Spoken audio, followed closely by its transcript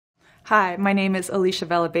Hi, my name is Alicia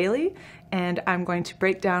Vela-Bailey, and I'm going to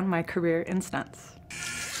break down my career in stunts.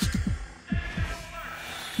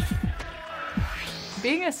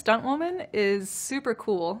 Being a stunt woman is super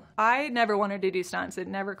cool. I never wanted to do stunts. It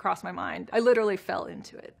never crossed my mind. I literally fell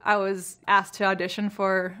into it. I was asked to audition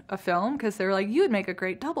for a film because they were like, you would make a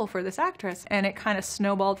great double for this actress. And it kind of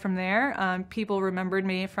snowballed from there. People remembered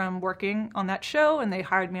me from working on that show and they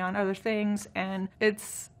hired me on other things. And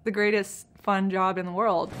it's the greatest fun job in the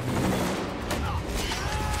world.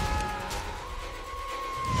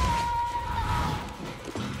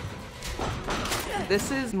 This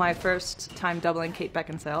is my first time doubling Kate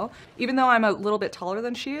Beckinsale. Even though I'm a little bit taller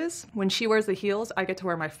than she is, when she wears the heels, I get to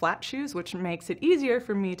wear my flat shoes, which makes it easier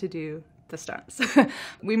for me to do the stunts.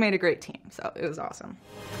 We made a great team, so it was awesome.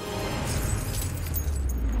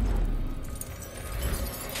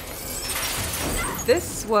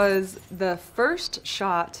 This was the first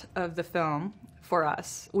shot of the film for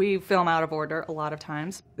us. We film out of order a lot of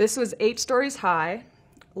times. This was 8 stories high,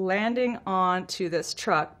 landing onto this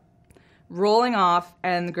truck, rolling off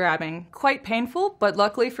and grabbing. Quite painful, but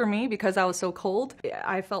luckily for me, because I was so cold,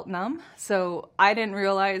 I felt numb. So I didn't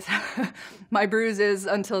realize my bruises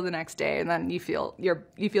until the next day, and then you feel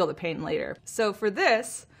the pain later. So for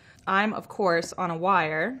this, I'm of course on a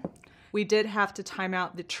wire. We did have to time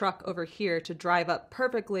out the truck over here to drive up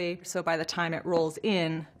perfectly, so by the time it rolls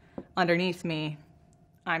in underneath me,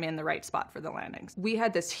 I'm in the right spot for the landings. We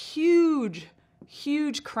had this huge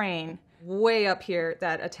crane way up here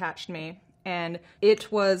that attached me, and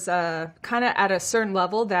it was kind of at a certain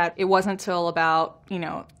level that it wasn't till about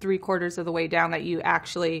 3/4 of the way down that you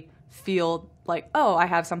actually feel like, oh, I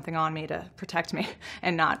have something on me to protect me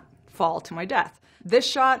and not fall to my death. This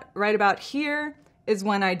shot right about here is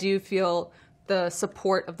when I do feel the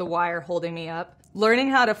support of the wire holding me up.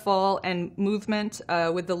 Learning how to fall and movement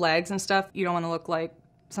with the legs and stuff, you don't want to look like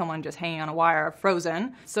someone just hanging on a wire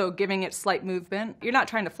frozen. So giving it slight movement. You're not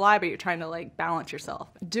trying to fly, but you're trying to like balance yourself.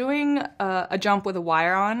 Doing a jump with a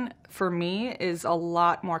wire on, for me, is a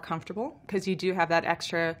lot more comfortable because you do have that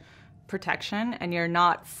extra protection and you're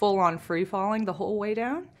not full on free falling the whole way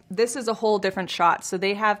down. This is a whole different shot. So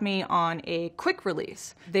they have me on a quick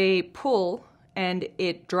release. They pull and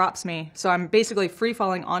it drops me. So I'm basically free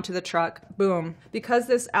falling onto the truck, boom. Because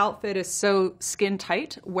this outfit is so skin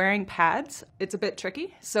tight, wearing pads, it's a bit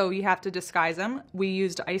tricky. So you have to disguise them. We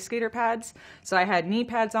used ice skater pads. So I had knee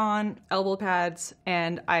pads on, elbow pads,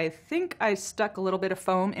 and I think I stuck a little bit of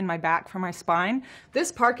foam in my back for my spine. This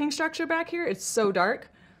parking structure back here, it's so dark,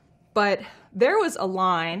 but there was a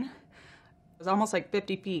line, it was almost like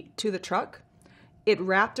 50 feet to the truck. It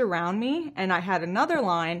wrapped around me and I had another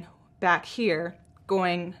line back here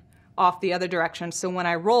going off the other direction. So when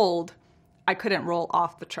I rolled, I couldn't roll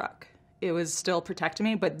off the truck. It was still protecting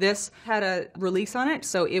me, but this had a release on it.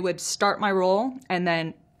 So it would start my roll and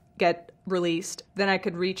then get released. Then I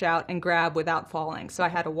could reach out and grab without falling. So I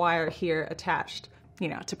had a wire here attached,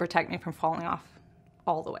 to protect me from falling off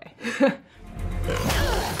all the way.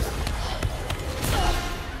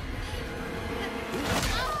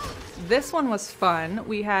 This one was fun.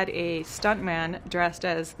 We had a stuntman dressed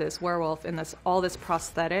as this werewolf in all this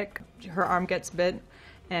prosthetic. Her arm gets bit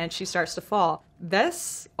and she starts to fall.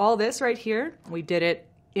 All this right here, we did it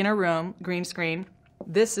in a room, green screen.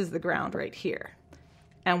 This is the ground right here.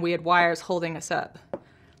 And we had wires holding us up.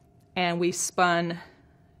 And we spun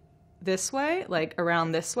this way, like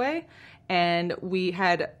around this way. And we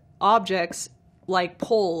had objects like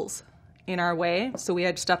poles in our way, so we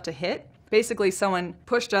had stuff to hit. Basically, someone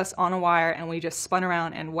pushed us on a wire and we just spun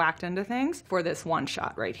around and whacked into things for this one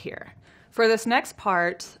shot right here. For this next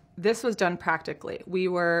part, this was done practically. We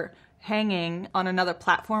were hanging on another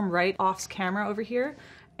platform right off camera over here,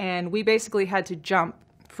 and we basically had to jump,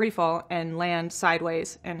 free fall, and land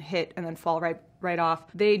sideways and hit and then fall right off.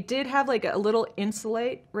 They did have like a little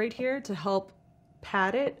insulate right here to help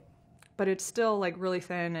pad it, but it's still like really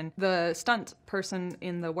thin, and the stunt person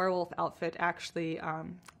in the werewolf outfit actually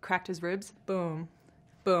cracked his ribs. Boom,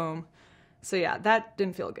 boom. So yeah, that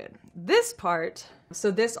didn't feel good. This part,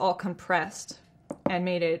 so this all compressed and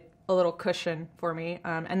made it a little cushion for me,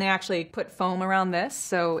 and they actually put foam around this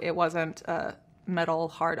so it wasn't a metal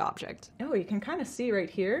hard object. Oh, you can kind of see right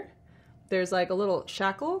here, there's like a little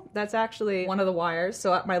shackle. That's actually one of the wires.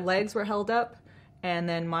 So my legs were held up, and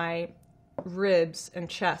then my ribs and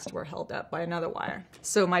chest were held up by another wire.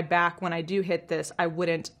 So my back, when I do hit this, I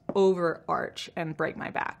wouldn't overarch and break my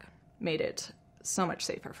back. Made it so much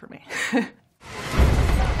safer for me.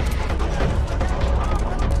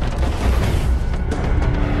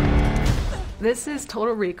 This is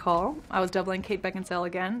Total Recall. I was doubling Kate Beckinsale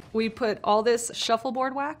again. We put all this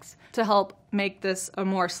shuffleboard wax to help make this a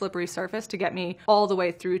more slippery surface to get me all the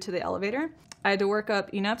way through to the elevator. I had to work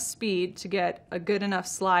up enough speed to get a good enough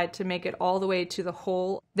slide to make it all the way to the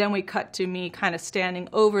hole. Then we cut to me kind of standing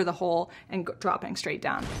over the hole and dropping straight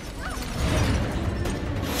down.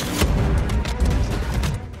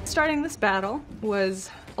 Starting this battle was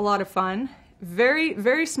a lot of fun. Very,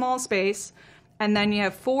 very small space. And then you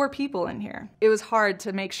have 4 people in here. It was hard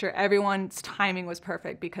to make sure everyone's timing was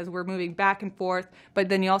perfect because we're moving back and forth, but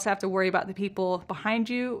then you also have to worry about the people behind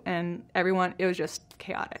you and everyone. It was just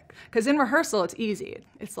chaotic. Because in rehearsal, it's easy.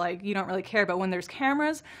 It's like you don't really care, but when there's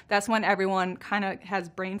cameras, that's when everyone kind of has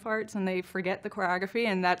brain farts and they forget the choreography,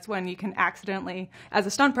 and that's when you can accidentally, as a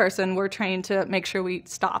stunt person, we're trained to make sure we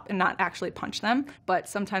stop and not actually punch them. But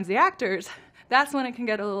sometimes the actors, that's when it can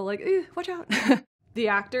get a little like, watch out. The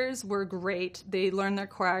actors were great. They learned their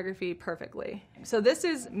choreography perfectly. So this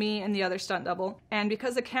is me and the other stunt double. And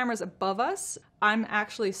because the camera's above us, I'm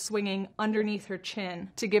actually swinging underneath her chin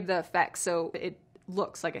to give the effect so it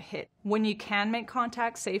looks like a hit. When you can make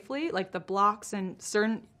contact safely, like the blocks and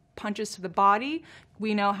certain punches to the body,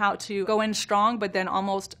 we know how to go in strong but then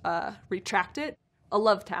almost retract it. A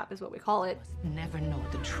love tap is what we call it. Never know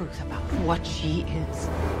the truth about what she is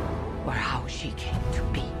or how she came to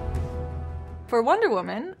be. For Wonder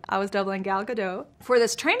Woman, I was doubling Gal Gadot. For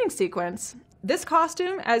this training sequence, this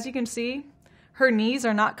costume, as you can see, her knees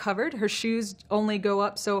are not covered. Her shoes only go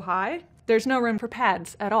up so high. There's no room for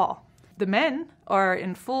pads at all. The men are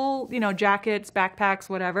in full, jackets, backpacks,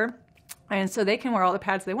 whatever, and so they can wear all the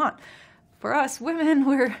pads they want. For us women,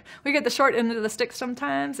 we get the short end of the stick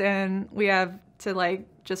sometimes, and we have to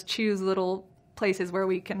just choose little places where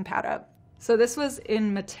we can pad up. So this was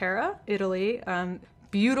in Matera, Italy.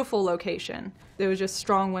 Beautiful location. There was just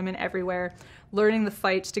strong women everywhere, learning the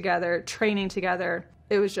fights together, training together.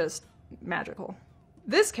 It was just magical.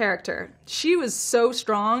 This character, she was so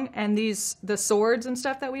strong, and the swords and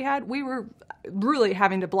stuff that we had, we were really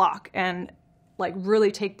having to block and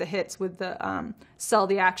really take the hits with the sell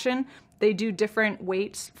the action. They do different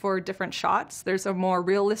weights for different shots. There's a more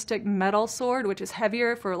realistic metal sword, which is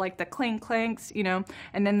heavier for the clink clanks,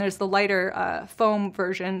 and then there's the lighter foam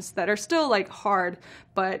versions that are still hard,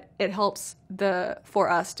 but it helps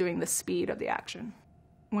for us doing the speed of the action.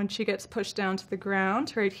 When she gets pushed down to the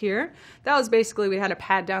ground, right here, that was basically, we had a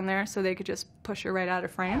pad down there so they could just push her right out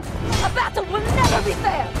of frame. A battle will never be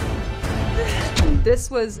fair!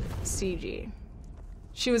 This was CG.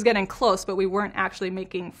 She was getting close, but we weren't actually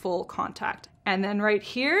making full contact. And then right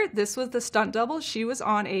here, this was the stunt double. She was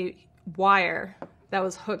on a wire that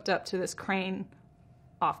was hooked up to this crane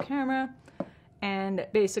off camera. And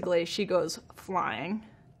basically, she goes flying.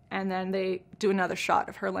 And then they do another shot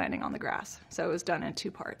of her landing on the grass. So it was done in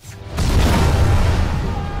 2 parts.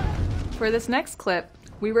 For this next clip,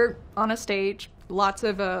 we were on a stage, lots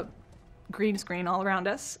of green screen all around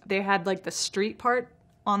us. They had the street part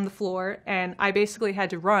on the floor, and I basically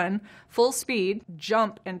had to run full speed,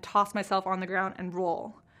 jump, and toss myself on the ground and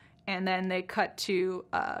roll. And then they cut to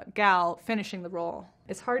Gal finishing the roll.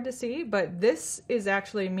 It's hard to see, but this is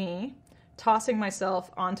actually me tossing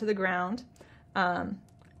myself onto the ground and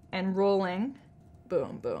rolling.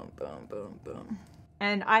 Boom, boom, boom, boom, boom.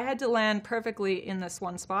 And I had to land perfectly in this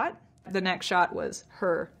one spot. The next shot was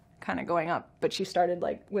her kind of going up, but she started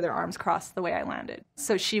with her arms crossed the way I landed.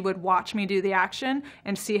 So she would watch me do the action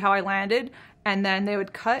and see how I landed, and then they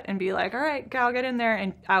would cut and be like, all right, Gal, get in there,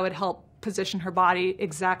 and I would help position her body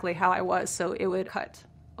exactly how I was, so it would cut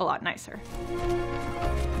a lot nicer.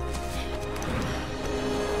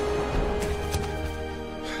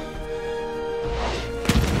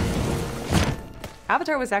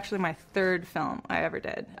 Avatar was actually my 3rd film I ever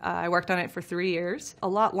did. I worked on it for 3 years, a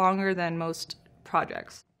lot longer than most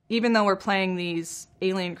projects. Even though we're playing these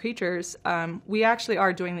alien creatures, we actually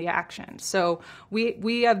are doing the action. So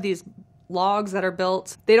we have these logs that are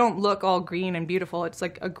built. They don't look all green and beautiful. It's a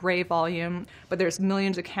gray volume, but there's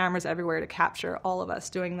millions of cameras everywhere to capture all of us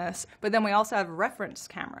doing this. But then we also have reference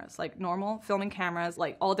cameras, normal filming cameras,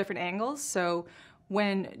 all different angles. So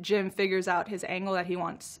when Jim figures out his angle that he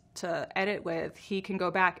wants to edit with, he can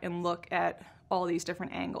go back and look at all these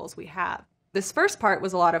different angles we have. This first part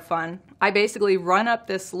was a lot of fun. I basically run up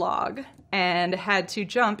this log and had to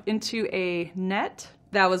jump into a net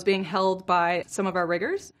that was being held by some of our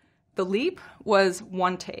riggers. The leap was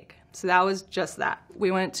 1 take, so that was just that.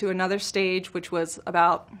 We went to another stage, which was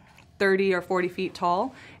about 30 or 40 feet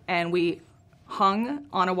tall, and we hung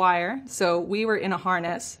on a wire. So we were in a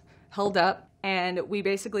harness, held up, and we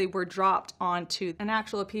basically were dropped onto an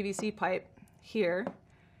actual PVC pipe here,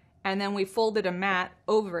 and then we folded a mat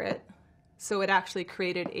over it so it actually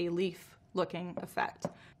created a leaf-looking effect.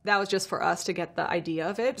 That was just for us to get the idea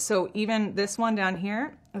of it. So even this one down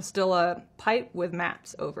here was still a pipe with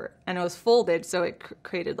maps over it. And it was folded, so it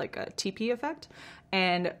created like a teepee effect.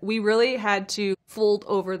 And we really had to fold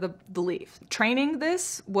over the leaf. Training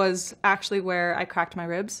this was actually where I cracked my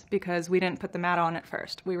ribs because we didn't put the mat on at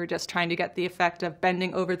first. We were just trying to get the effect of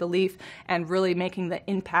bending over the leaf and really making the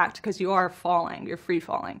impact because you are falling, you're free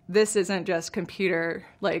falling. This isn't just computer,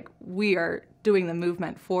 like we are doing the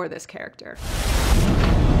movement for this character.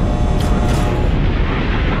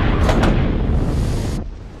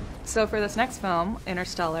 So for this next film,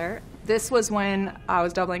 Interstellar, this was when I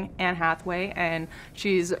was doubling Anne Hathaway and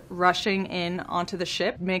she's rushing in onto the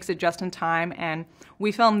ship, makes it just in time, and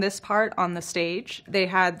we filmed this part on the stage. They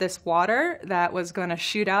had this water that was gonna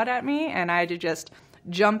shoot out at me and I had to just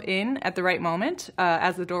jump in at the right moment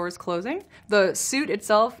as the door was closing. The suit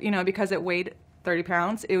itself, you know, because it weighed 30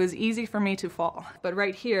 pounds, it was easy for me to fall. But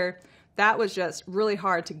right here, that was just really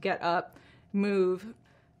hard to get up, move.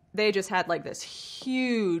 They just had like this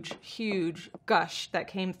huge, huge gush that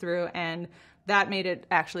came through and that made it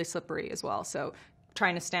actually slippery as well. So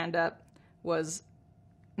trying to stand up was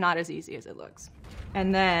not as easy as it looks.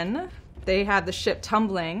 And then they had the ship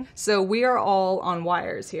tumbling. So we are all on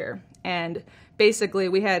wires here. And basically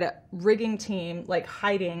we had a rigging team like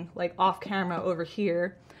hiding like off camera over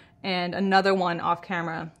here and another one off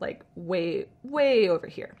camera like way, way over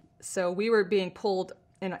here. So we were being pulled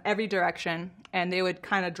in every direction, and they would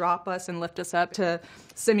kind of drop us and lift us up to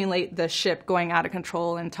simulate the ship going out of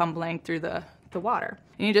control and tumbling through the water.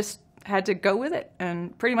 And you just had to go with it,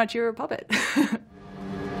 and pretty much you were a puppet.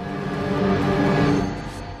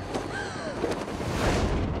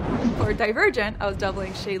 For Divergent, I was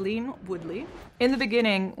doubling Shailene Woodley. In the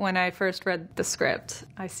beginning, when I first read the script,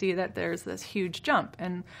 I see that there's this huge jump,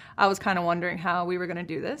 and I was kind of wondering how we were going to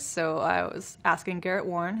do this, so I was asking Garrett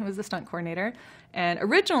Warren, who was the stunt coordinator, and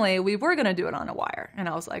originally we were going to do it on a wire, and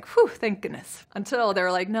I was like, whew, thank goodness. Until they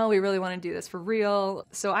were like, no, we really want to do this for real,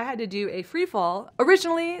 so I had to do a free fall.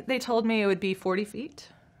 Originally, they told me it would be 40 feet.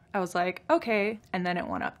 I was like, okay, and then it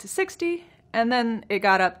went up to 60, and then it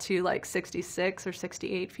got up to like 66 or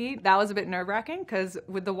 68 feet. That was a bit nerve-wracking because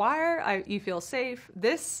with the wire, you feel safe.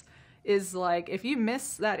 This is like, if you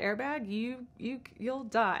miss that airbag, you'll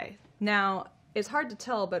die. Now, it's hard to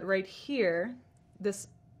tell, but right here, this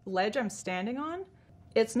ledge I'm standing on,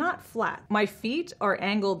 it's not flat. My feet are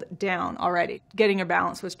angled down already. Getting your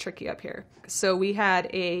balance was tricky up here. So we had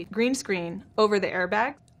a green screen over the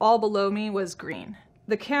airbag. All below me was green.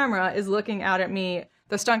 The camera is looking out at me.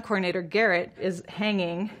 The stunt coordinator, Garrett, is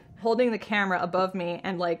hanging, holding the camera above me,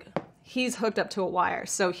 and like, he's hooked up to a wire.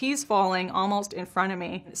 So he's falling almost in front of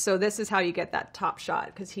me. So this is how you get that top shot,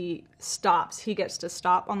 because he stops. He gets to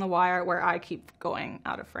stop on the wire where I keep going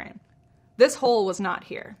out of frame. This hole was not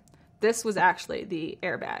here. This was actually the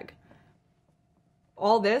airbag.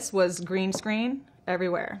 All this was green screen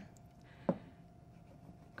everywhere.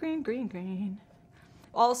 Green, green, green.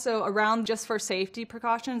 Also, around, just for safety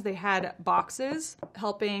precautions, they had boxes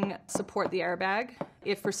helping support the airbag.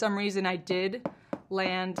 If for some reason I did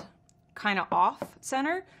land kind of off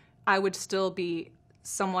center, I would still be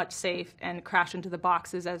somewhat safe and crash into the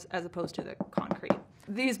boxes as opposed to the concrete.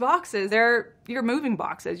 These boxes, they're your moving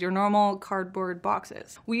boxes, your normal cardboard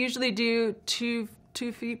boxes. We usually do two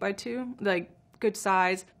feet by 2, like good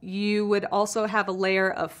size. You would also have a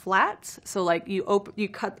layer of flats. So like you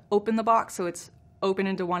cut open the box so it's open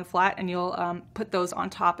into one flat, and you'll put those on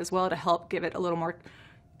top as well to help give it a little more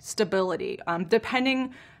stability.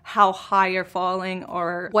 Depending how high you're falling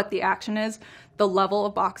or what the action is, the level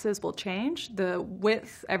of boxes will change, the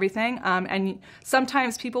width, everything. And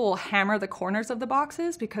sometimes people will hammer the corners of the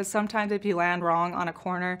boxes because sometimes if you land wrong on a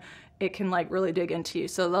corner, it can like really dig into you.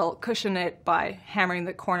 So they'll cushion it by hammering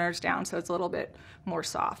the corners down so it's a little bit more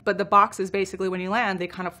soft. But the boxes, basically, when you land, they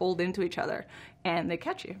kind of fold into each other and they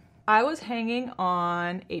catch you. I was hanging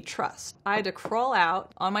on a truss. I had to crawl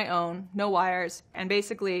out on my own, no wires, and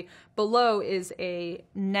basically below is a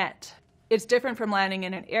net. It's different from landing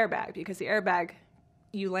in an airbag because the airbag,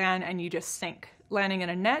 you land and you just sink. Landing in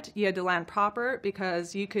a net, you had to land proper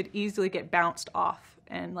because you could easily get bounced off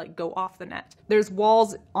and like go off the net. There's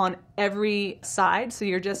walls on every side, so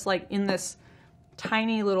you're just like in this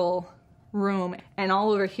tiny little room, and all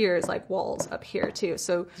over here is like walls up here too.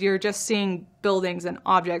 So you're just seeing buildings and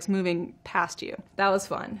objects moving past you. That was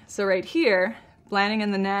fun. So right here, landing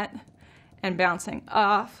in the net and bouncing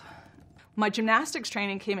off. My gymnastics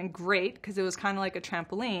training came in great because it was kind of like a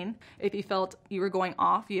trampoline. If you felt you were going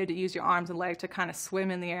off, you had to use your arms and legs to kind of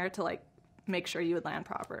swim in the air to like make sure you would land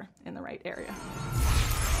proper in the right area.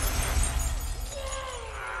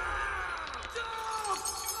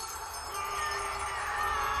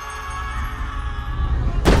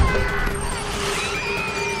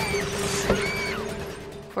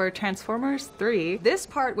 for Transformers 3, this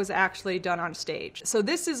part was actually done on stage. So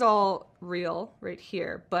this is all real right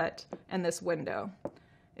here, and this window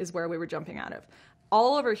is where we were jumping out of.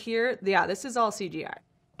 All over here, yeah, this is all CGI.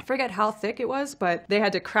 I forget how thick it was, but they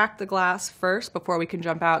had to crack the glass first before we can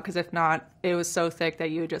jump out, because if not, it was so thick that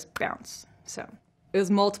you would just bounce. So it was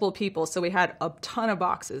multiple people, so we had a ton of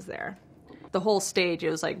boxes there. The whole stage, it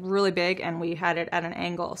was like really big, and we had it at an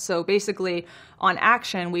angle. So basically, on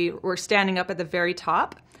action, we were standing up at the very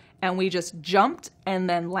top, and we just jumped and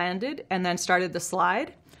then landed and then started the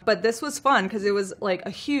slide. But this was fun because it was like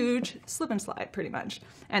a huge slip and slide pretty much.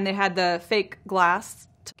 And they had the fake glass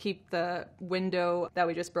to keep the window that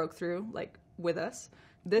we just broke through like with us.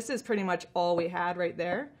 This is pretty much all we had right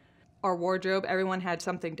there. Our wardrobe, everyone had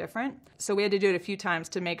something different. So we had to do it a few times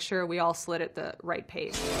to make sure we all slid at the right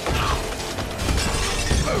pace.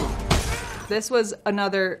 This was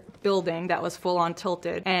another building that was full on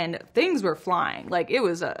tilted, and things were flying. Like, it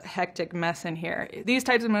was a hectic mess in here. These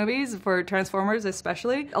types of movies, for Transformers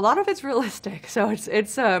especially, a lot of it's realistic. So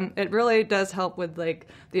it really does help with like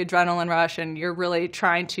the adrenaline rush, and you're really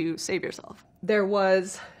trying to save yourself. There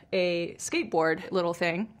was a skateboard little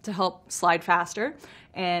thing to help slide faster,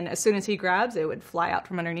 and as soon as he grabs, it would fly out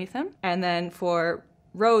from underneath him. And then for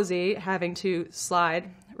Rosie having to slide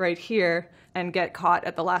right here and get caught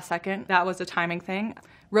at the last second, that was a timing thing.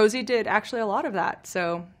 Rosie did actually a lot of that,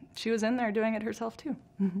 so she was in there doing it herself too.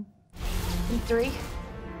 Mm-hmm. In 3,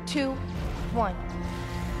 2, 1.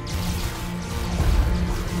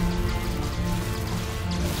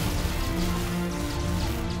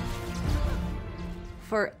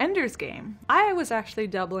 For Ender's Game, I was actually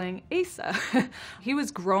doubling Asa. He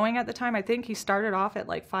was growing at the time. I think he started off at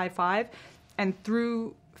like 5'5", and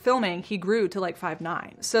through filming, he grew to like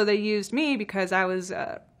 5'9". So they used me because I was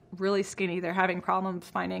really skinny. They're having problems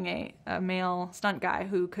finding a male stunt guy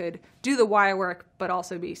who could do the wire work but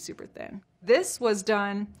also be super thin. This was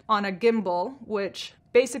done on a gimbal, which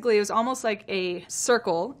basically was almost like a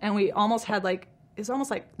circle, and we almost had like, it was almost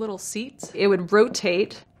like little seats. It would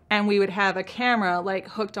rotate, and we would have a camera like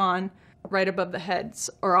hooked on right above the heads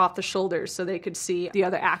or off the shoulders so they could see the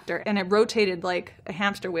other actor, and it rotated like a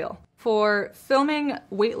hamster wheel. For filming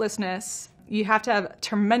weightlessness, you have to have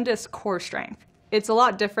tremendous core strength. It's a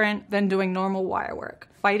lot different than doing normal wire work.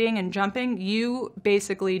 Fighting and jumping, you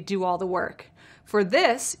basically do all the work. For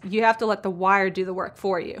this, you have to let the wire do the work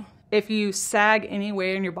for you. If you sag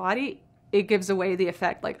anywhere in your body, it gives away the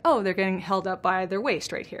effect like, oh, they're getting held up by their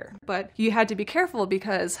waist right here. But you had to be careful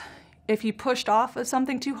because if you pushed off of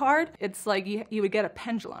something too hard, it's like you would get a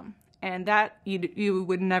pendulum. And that you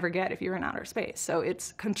would never get if you were in outer space. So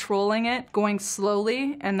it's controlling it, going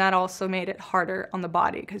slowly, and that also made it harder on the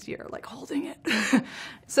body because you're like holding it.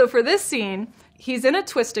 So for this scene, he's in a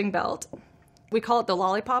twisting belt. We call it the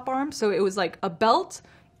lollipop arm. So it was like a belt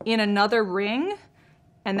in another ring,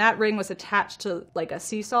 and that ring was attached to like a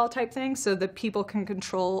seesaw type thing so that people can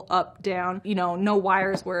control up, down. You know, no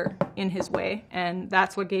wires were in his way, and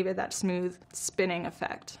that's what gave it that smooth spinning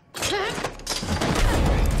effect.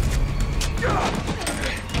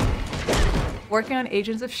 Working on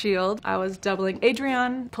Agents of S.H.I.E.L.D., I was doubling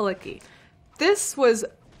Adrian Palicki. This was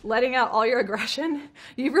letting out all your aggression.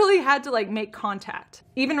 You really had to like make contact.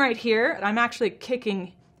 Even right here, I'm actually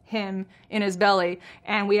kicking him in his belly,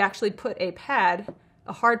 and we actually put a pad,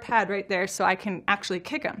 a hard pad right there so I can actually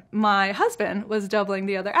kick him. My husband was doubling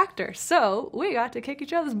the other actor, so we got to kick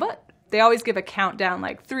each other's butt. They always give a countdown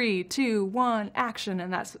like 3, 2, 1, action,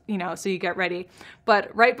 and that's, you know, so you get ready.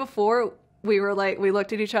 But right before, we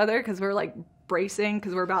looked at each other because we were like bracing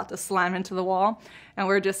because we're about to slam into the wall, and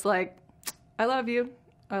we're just like, I love you,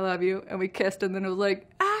 and we kissed, and then it was like,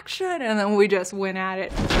 action, and then we just went at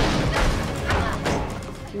it.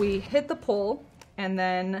 We hit the pole, and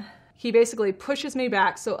then he basically pushes me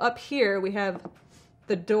back. So up here we have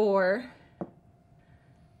the door.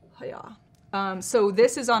 Oh, yeah. So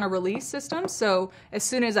this is on a release system, so as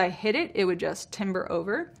soon as I hit it, it would just timber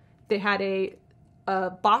over. They had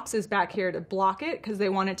boxes back here to block it because they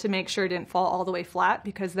wanted to make sure it didn't fall all the way flat,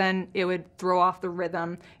 because then it would throw off the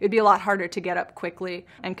rhythm. It'd be a lot harder to get up quickly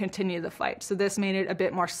and continue the fight. So this made it a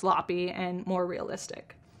bit more sloppy and more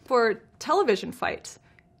realistic. For television fights,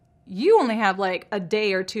 you only have like a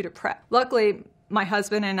day or two to prep. Luckily, my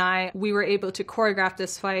husband and I, we were able to choreograph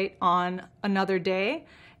this fight on another day,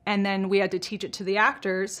 and then we had to teach it to the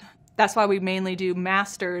actors. That's why we mainly do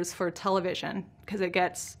masters for television, because it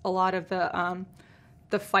gets a lot of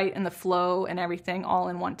the fight and the flow and everything all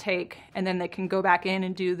in one take, and then they can go back in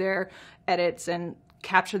and do their edits and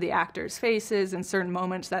capture the actors' faces and certain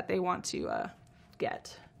moments that they want to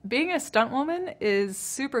get. Being a stunt woman is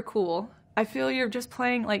super cool. I feel you're just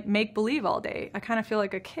playing like make-believe all day. I kind of feel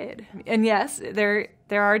like a kid. And yes, there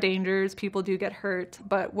are dangers. People do get hurt,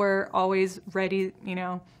 but we're always ready. You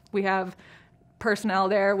know, we have personnel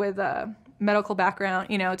there with a medical background,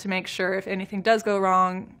 you know, to make sure if anything does go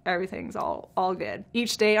wrong, everything's all good.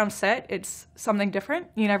 Each day on set, it's something different.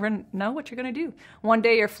 You never know what you're going to do. One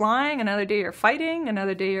day you're flying, another day you're fighting,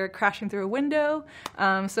 another day you're crashing through a window.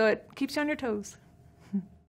 So it keeps you on your toes.